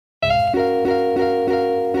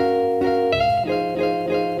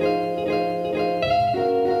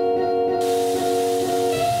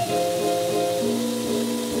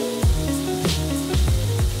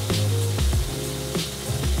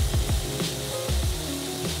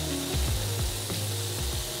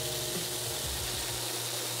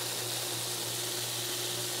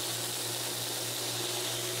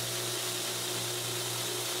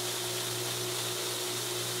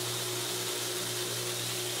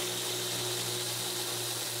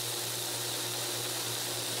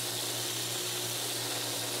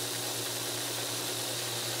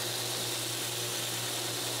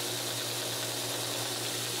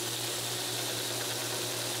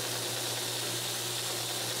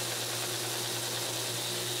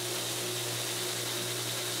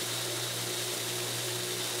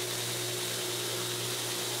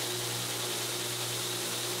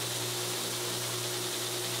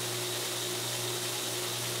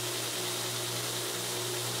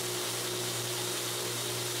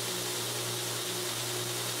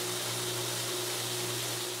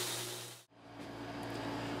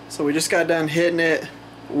So we just got done hitting it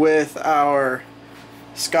with our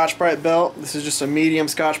Scotch-Brite belt. This is just a medium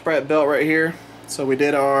Scotch-Brite belt right here. So we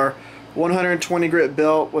did our 120 grit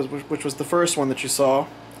belt, which was the first one that you saw.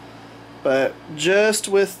 But just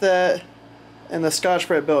with that and the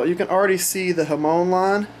Scotch-Brite belt, you can already see the Hamon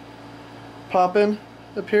line popping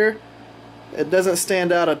up here. It doesn't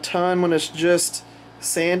stand out a ton when it's just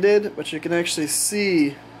sanded, but you can actually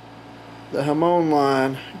see the Hamon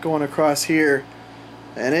line going across here,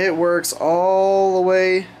 and it works all the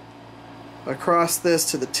way across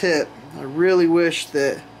this to the tip. I really wish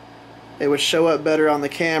that it would show up better on the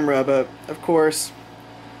camera, but of course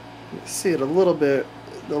you can see it a little bit,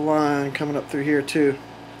 the line coming up through here too.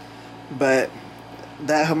 But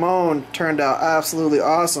that Hamon turned out absolutely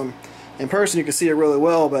awesome. In person you can see it really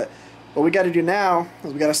well, but what we got to do now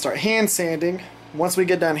is we got to start hand sanding. Once we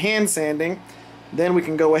get done hand sanding, then we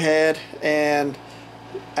can go ahead and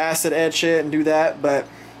acid etch it and do that. But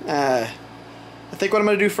I think what I'm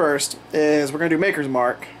going to do first is we're going to do maker's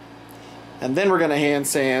mark, and then we're going to hand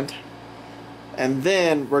sand, and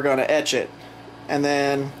then we're going to etch it, and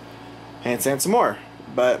then hand sand some more.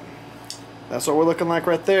 But that's what we're looking like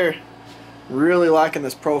right there. Really liking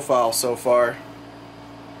this profile so far.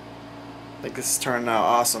 I think this is turning out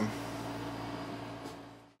awesome.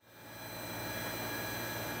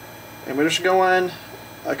 And we're just going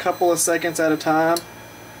a couple of seconds at a time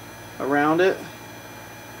around it,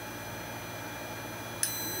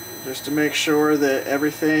 just to make sure that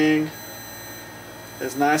everything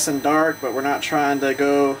is nice and dark, but we're not trying to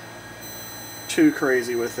go too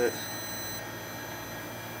crazy with it.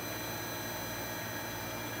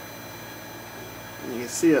 And you can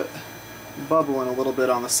see it bubbling a little bit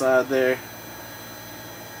on the side there.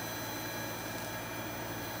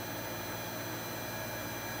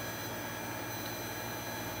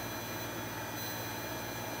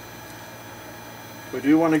 We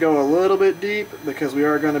do want to go a little bit deep because we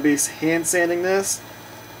are going to be hand sanding this.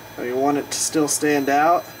 We want it to still stand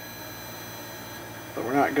out, but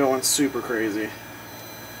we're not going super crazy.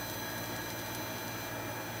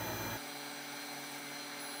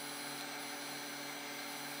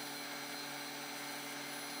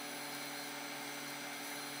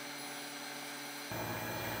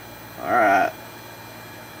 Alright,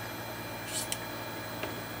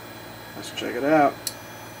 let's check it out.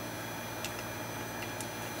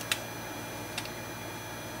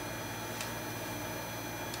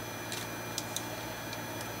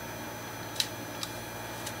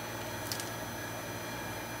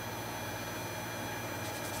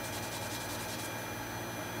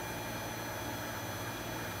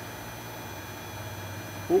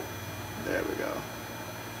 Oop, there we go.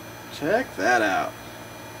 Check that out.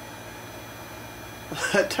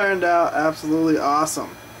 That turned out absolutely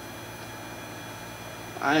awesome.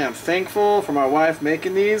 I am thankful for my wife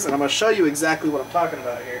making these, and I'm going to show you exactly what I'm talking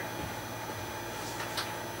about here.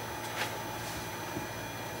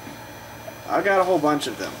 I got a whole bunch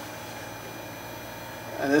of them,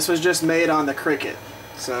 and this was just made on the Cricut.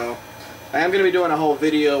 So I am going to be doing a whole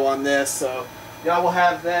video on this, so y'all will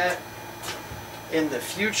have that in the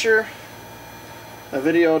future. A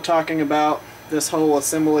video talking about this whole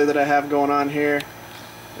assembly that I have going on here.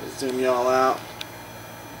 Let's zoom y'all out.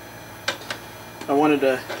 I wanted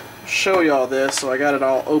to show y'all this, so I got it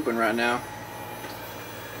all open right now.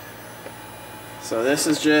 So this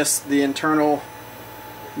is just the internal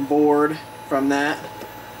board from that.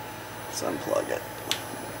 Let's unplug it.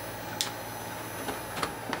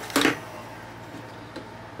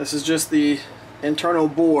 This is just the internal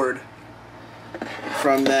board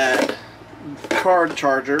from that card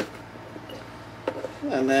charger,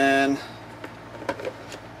 and then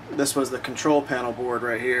this was the control panel board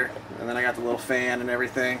right here, and then I got the little fan and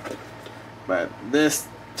everything. But this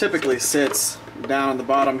typically sits down on the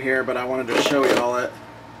bottom here, but I wanted to show you all it.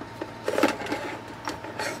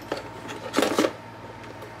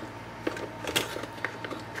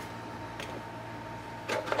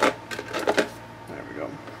 There we go.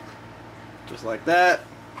 Just like that.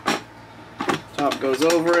 Top goes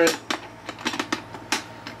over it.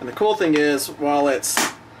 And the cool thing is, while it's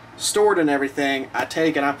stored and everything, I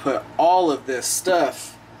take and I put all of this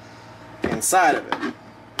stuff inside of it.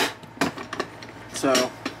 So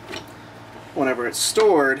whenever it's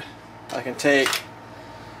stored, I can take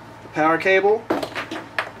the power cable,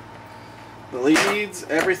 the leads,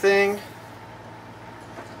 everything,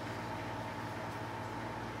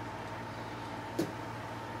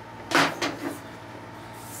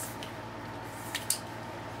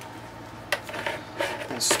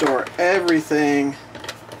 and store everything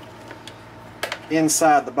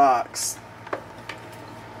inside the box.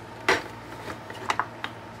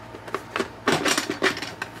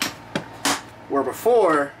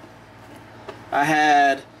 before, I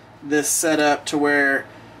had this set up to where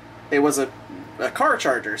it was a car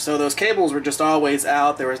charger, so those cables were just always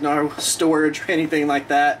out. There was no storage or anything like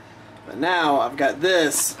that. But now I've got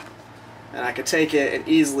this, and I could take it and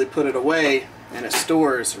easily put it away, and it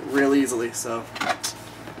stores real easily. So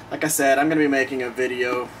like I said, I'm going to be making a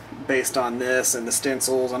video based on this and the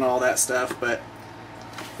stencils and all that stuff, but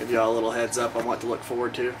give you all a little heads up on what to look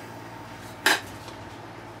forward to.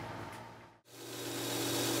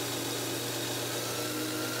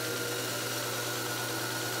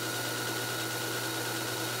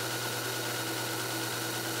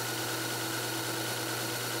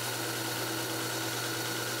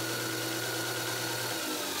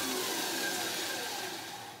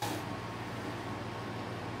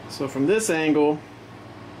 So from this angle,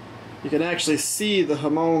 you can actually see the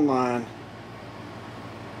Hamon line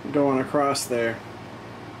going across there.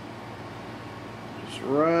 Just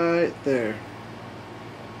right there.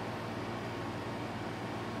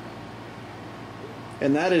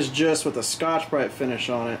 And that is just with a Scotch-Brite finish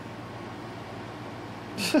on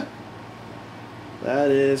it.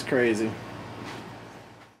 That is crazy.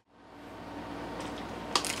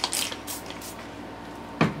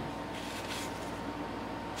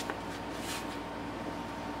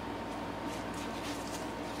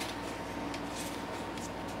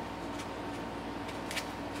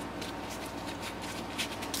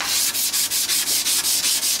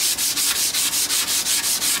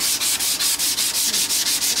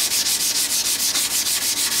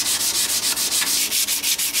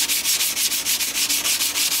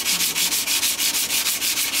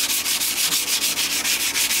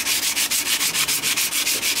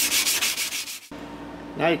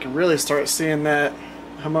 Now you can really start seeing that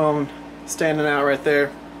Hamon standing out right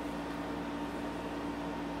there.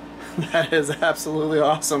 That is absolutely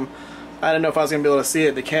awesome. I didn't know if I was going to be able to see it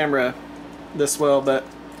in the camera this well, but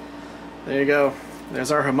there you go.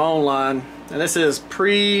 There's our Hamon line. And this is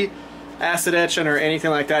pre-acid etching or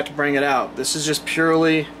anything like that to bring it out. This is just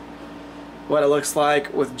purely what it looks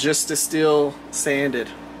like with just the steel sanded.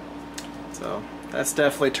 So that's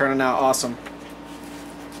definitely turning out awesome.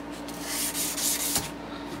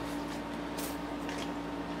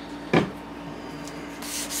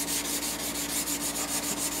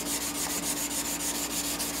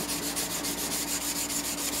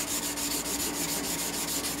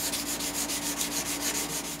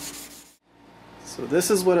 So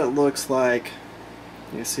this is what it looks like.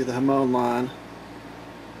 You see the Hamon line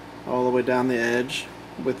all the way down the edge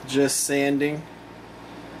with just sanding.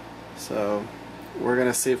 So we're going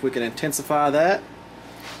to see if we can intensify that.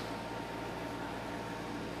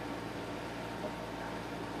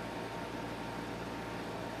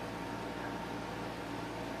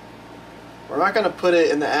 We're not going to put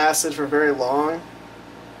it in the acid for very long.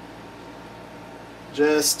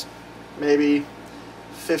 Just maybe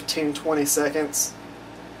 15-20 seconds,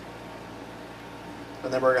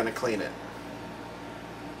 and then we're going to clean it.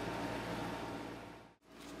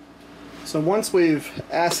 So once we've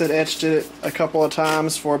acid etched it a couple of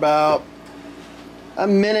times for about a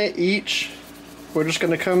minute each, we're just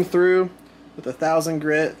going to come through with 1000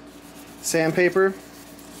 grit sandpaper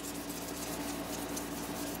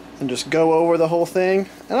and just go over the whole thing.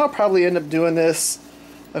 And I'll probably end up doing this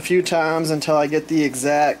a few times until I get the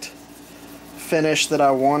exact finish that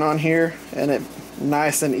I want on here and it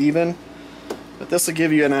nice and even. But this will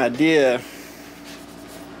give you an idea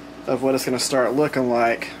of what it's going to start looking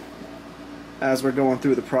like as we're going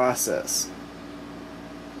through the process.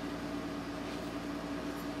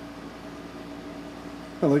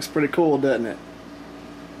 It looks pretty cool, doesn't it?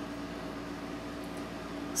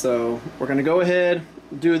 So we're going to go ahead,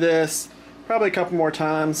 do this probably a couple more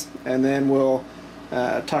times, and then we'll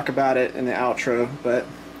talk about it in the outro, but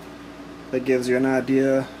that gives you an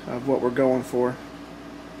idea of what we're going for.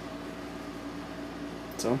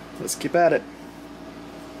 So let's keep at it.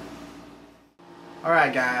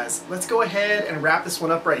 Alright guys, let's go ahead and wrap this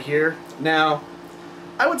one up right here. Now,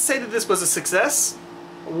 I would say that this was a success.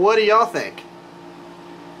 What do y'all think?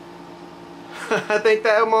 I think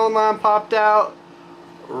that Hamon line popped out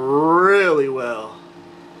really well.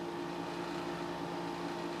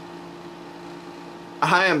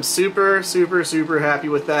 I am super happy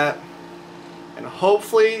with that. And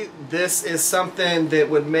hopefully this is something that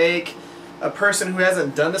would make a person who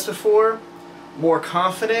hasn't done this before more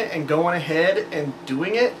confident in going ahead and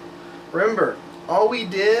doing it. Remember, all we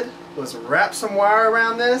did was wrap some wire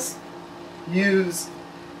around this, use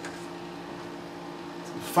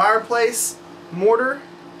some fireplace mortar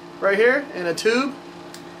right here in a tube,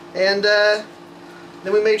 and then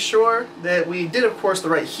we made sure that we did, of course, the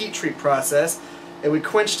right heat treat process, and we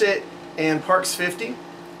quenched it and Parks 50,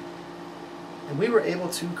 and we were able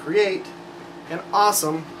to create an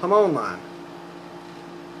awesome Hamon line.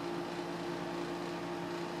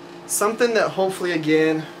 Something that hopefully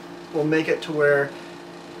again will make it to where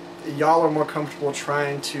y'all are more comfortable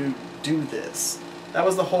trying to do this. That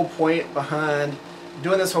was the whole point behind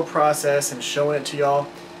doing this whole process and showing it to y'all.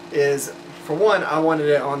 Is, for one, I wanted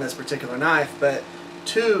it on this particular knife, but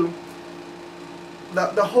two,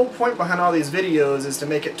 the whole point behind all these videos is to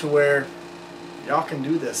make it to where y'all can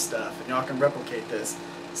do this stuff and y'all can replicate this.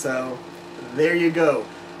 So there you go.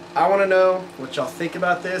 I want to know what y'all think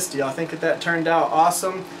about this. Do y'all think that that turned out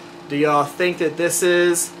awesome? Do y'all think that this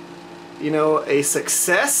is, you know, a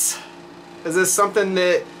success? Is this something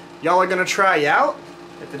that y'all are going to try out?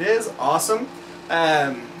 If it is, awesome.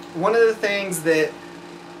 One of the things that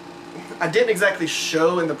I didn't exactly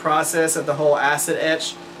show in the process of the whole acid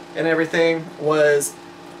etch and everything was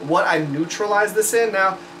what I neutralized this in.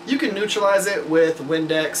 Now, you can neutralize it with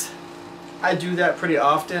Windex. I do that pretty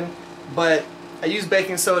often, but I use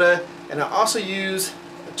baking soda, and I also use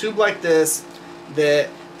a tube like this that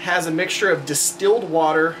has a mixture of distilled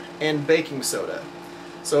water and baking soda.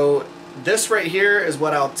 So this right here is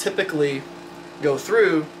what I'll typically go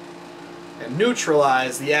through and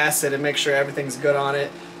neutralize the acid and make sure everything's good on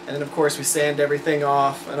it. And then of course we sand everything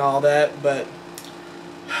off and all that, but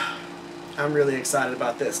I'm really excited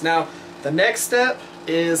about this. Now the next step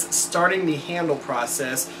is starting the handle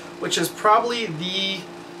process, which is probably the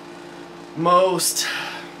most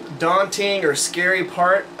daunting or scary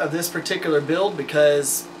part of this particular build,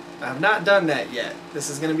 because I've not done that yet. This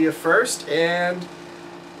is going to be a first, and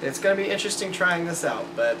it's going to be interesting trying this out,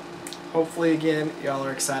 but hopefully again y'all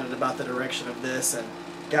are excited about the direction of this. And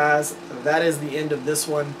guys, that is the end of this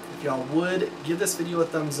one. If y'all would give this video a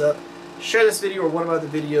thumbs up, share this video or one of my other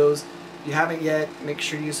videos. If you haven't yet, make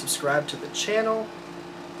sure you subscribe to the channel.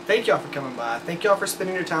 Thank y'all for coming by. Thank y'all for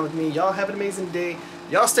spending your time with me. Y'all have an amazing day.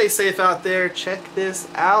 Y'all stay safe out there. Check this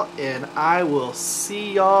out, and I will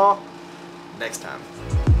see y'all next time.